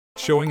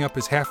Showing up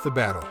is half the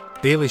battle.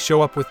 Daily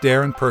Show Up with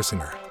Darren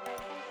Persinger.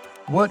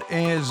 What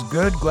is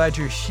good? Glad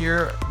you're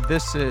here.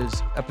 This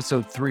is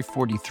episode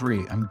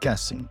 343, I'm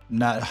guessing,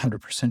 not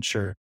 100%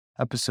 sure.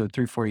 Episode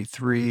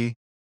 343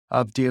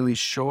 of Daily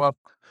Show Up.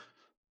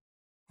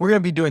 We're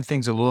going to be doing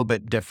things a little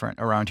bit different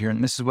around here,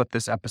 and this is what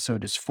this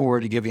episode is for,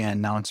 to give you an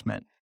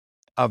announcement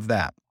of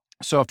that.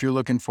 So if you're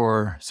looking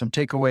for some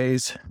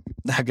takeaways,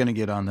 not going to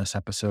get on this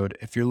episode.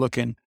 If you're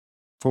looking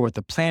for what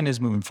the plan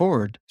is moving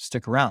forward,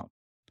 stick around.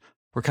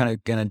 We're kind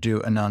of going to do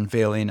an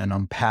unveiling and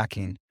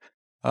unpacking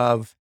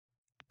of,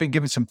 been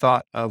giving some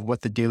thought of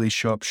what the Daily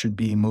Show Up should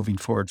be moving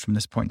forward from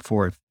this point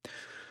forward.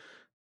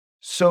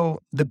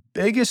 So the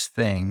biggest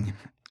thing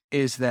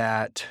is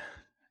that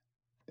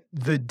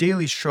the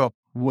Daily Show Up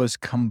was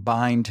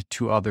combined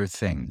to other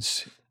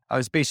things. I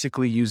was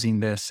basically using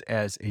this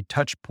as a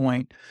touch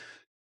point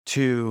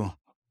to,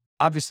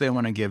 obviously I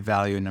want to give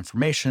value and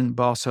information,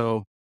 but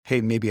also,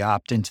 hey, maybe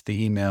opt into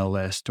the email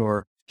list,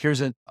 or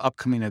here's an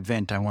upcoming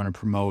event I want to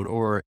promote,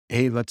 or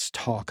hey, let's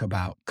talk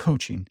about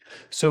coaching.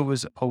 So it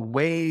was a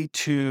way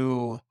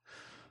to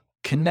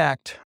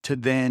connect to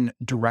then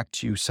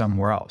direct you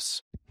somewhere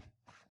else.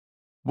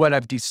 What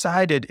I've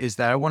decided is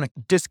that I want to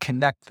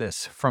disconnect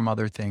this from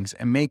other things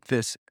and make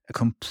this a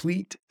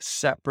complete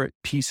separate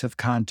piece of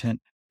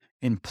content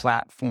in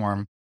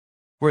platform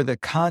where the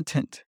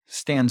content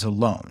stands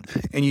alone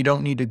and you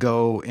don't need to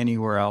go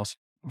anywhere else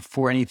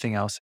for anything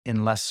else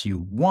unless you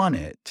want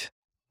it.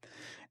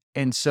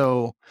 And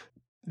so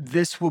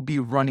this will be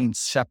running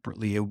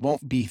separately. It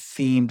won't be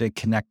themed and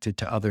connected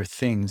to other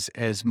things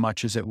as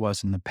much as it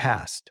was in the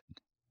past.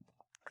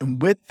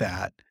 And with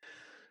that,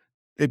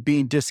 it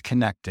being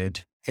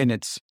disconnected in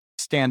its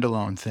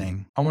standalone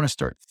thing, I want to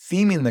start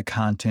theming the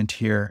content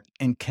here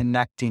and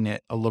connecting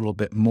it a little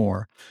bit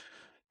more.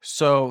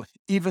 So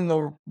even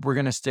though we're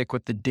going to stick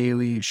with the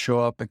Daily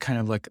Show Up and kind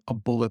of like a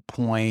bullet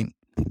point,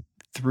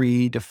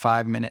 3 to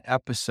 5 minute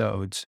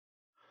episodes,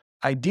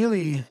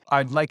 ideally,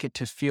 I'd like it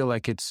to feel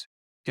like it's,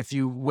 if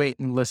you wait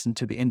and listen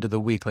to the end of the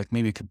week, like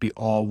maybe it could be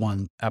all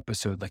one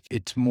episode, like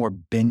it's more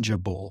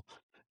bingeable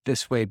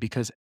this way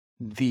because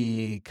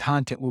the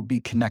content will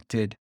be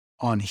connected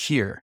on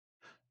here.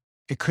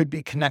 It could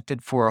be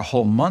connected for a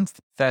whole month.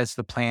 That's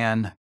the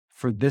plan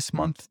for this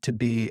month, to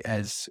be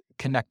as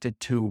connected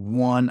to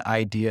one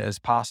idea as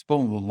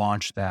possible. And we'll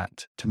launch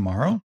that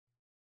tomorrow.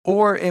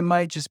 Or it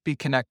might just be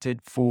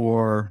connected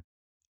for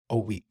a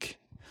week.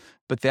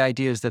 But the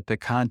idea is that the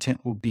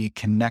content will be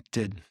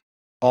connected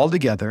all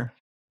together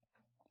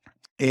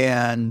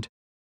and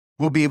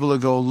we'll be able to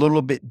go a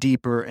little bit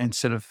deeper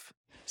instead of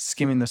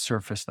skimming the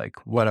surface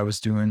like what I was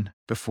doing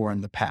before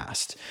in the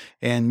past.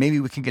 And maybe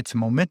we can get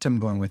some momentum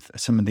going with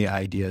some of the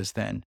ideas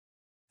then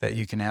that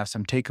you can have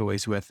some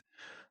takeaways with.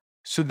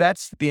 So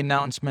that's the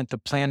announcement, the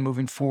plan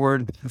moving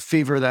forward. A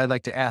favor that I'd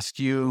like to ask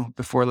you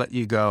before I let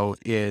you go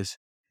is,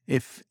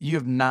 if you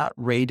have not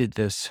rated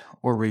this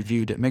or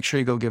reviewed it, make sure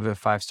you go give it a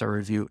 5-star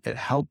review. It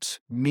helps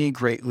me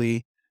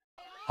greatly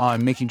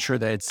on making sure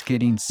that it's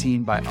getting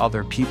seen by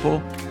other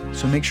people.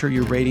 So make sure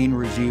you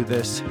review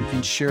this,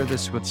 and share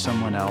this with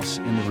someone else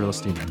in the real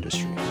estate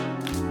industry.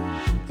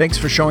 Thanks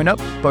for showing up.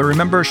 But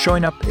remember,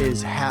 showing up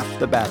is half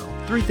the battle.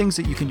 3 things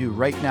that you can do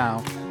right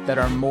now that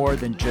are more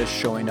than just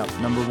showing up.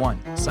 Number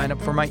 1, sign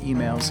up for my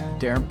emails,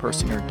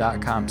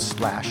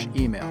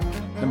 darrenpersinger.com/email.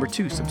 Number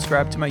 2,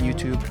 subscribe to my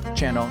YouTube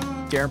channel,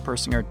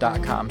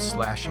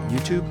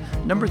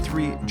 darrenpersinger.com/YouTube. Number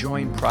 3,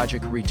 join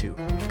Project Ritu,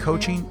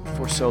 coaching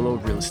for solo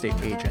real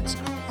estate agents,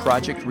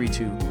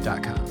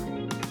 projectritu.com.